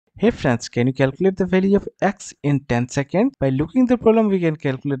Hey friends, can you calculate the value of x in 10 seconds? By looking the problem, we can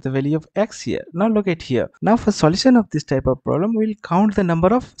calculate the value of x here. Now look at here. Now for solution of this type of problem, we'll count the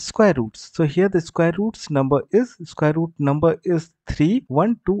number of square roots. So here the square root number is 3,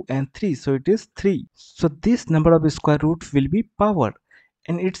 1, 2 and 3. So it is 3. So this number of square roots will be power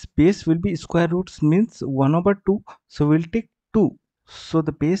and its base will be square roots means 1 over 2. So we'll take 2. So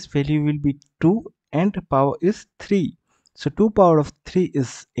the base value will be 2 and power is 3. So 2 power of 3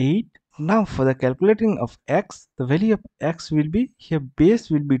 is 8. Now for the calculating of x, the value of x will be here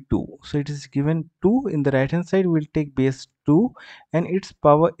base will be 2. So it is given 2 in the right hand side. We'll take base 2 and its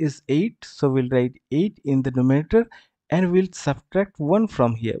power is 8. So we'll write 8 in the numerator and we'll subtract 1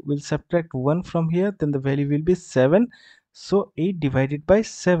 from here. We'll subtract 1 from here, then the value will be 7. So 8 divided by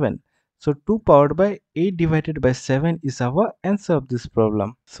 7. So 2 powered by 8 divided by 7 is our answer of this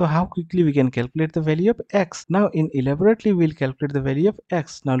problem. So how quickly we can calculate the value of x? Now in elaborately we'll calculate the value of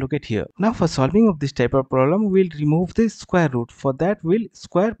x. Now look at here. Now for solving of this type of problem, we'll remove the square root. For that we'll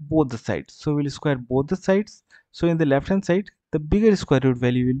square both the sides. So we'll square both the sides. So in the left hand side, the bigger square root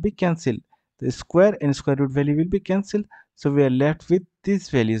value will be cancelled. The square and square root value will be cancelled. So we are left with these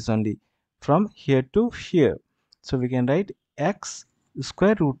values only from here to here. So we can write x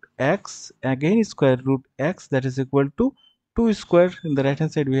square root x again square root x, that is equal to 2 squared. In the right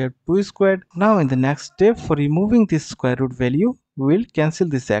hand side we have 2 squared. Now in the next step, for removing this square root value, we will cancel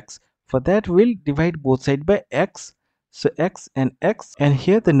this x. For that we'll divide both sides by x. So x, and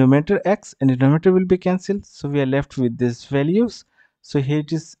here the numerator x and the denominator will be cancelled. So we are left with these values. So here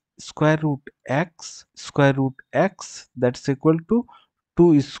it is square root x, that's equal to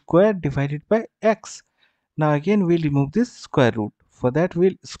 2 squared divided by x. Now again we'll remove this square root. For that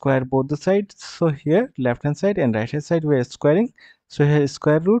we'll square both the sides. So here left hand side and right hand side we are squaring. So here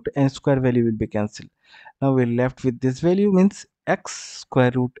square root and square value will be cancelled. Now we're left with this value means x square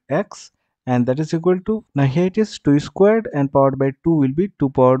root x, and that is equal to, now here it is 2 squared and powered by 2 will be 2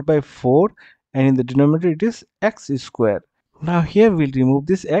 powered by 4, and in the denominator it is x squared. Now here we'll remove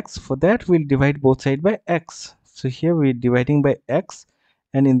this x. For that we'll divide both sides by x. So here we're dividing by x,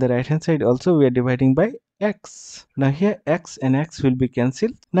 and in the right hand side also we are dividing by x. Now here x and x will be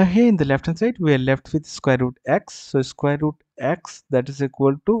cancelled. Now here in the left hand side we are left with square root x. So square root x, that is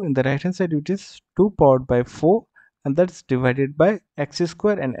equal to, in the right hand side it is 2 powered by 4, and that's divided by x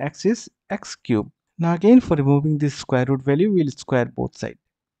square, and x is x cube. Now again for removing this square root value, we'll square both sides.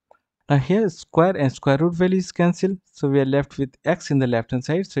 Now here square and square root values cancel, so we are left with x in the left hand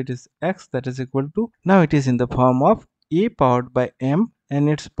side. So it is x, that is equal to, now it is in the form of a powered by m and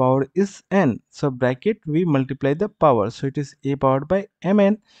its power is n. So bracket we multiply the power, so it is a powered by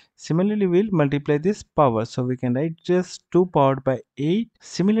mn. Similarly we'll multiply this power, so we can write just 2 powered by 8.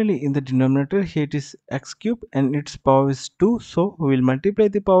 Similarly in the denominator here it is x cube and its power is 2, so we will multiply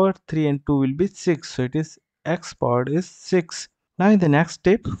the power. 3 and 2 will be 6, so it is x powered is 6. Now in the next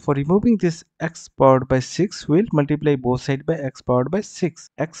step, for removing this x powered by 6, we'll multiply both sides by x powered by 6.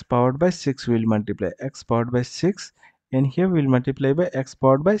 X powered by 6 will multiply x powered by 6, and here we'll multiply by x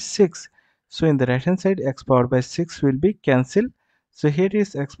powered by 6. So in the right hand side x powered by 6 will be cancelled. So here it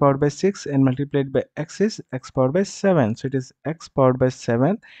is x powered by 6 and multiplied by x is x powered by 7. So it is x powered by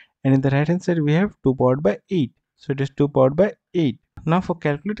 7, and in the right hand side we have 2 powered by 8. So it is 2 powered by 8. Now for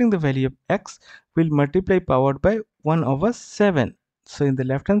calculating the value of x, we'll multiply powered by 1 over 7. So in the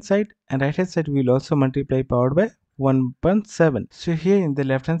left hand side and right hand side we'll also multiply powered by 1.7. So here in the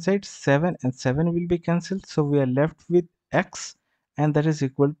left hand side 7 and 7 will be cancelled. So we are left with x, and that is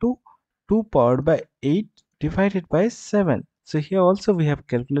equal to 2 powered by 8 divided by 7. So here also we have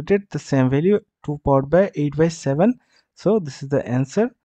calculated the same value, 2 powered by 8 by 7. So this is the answer.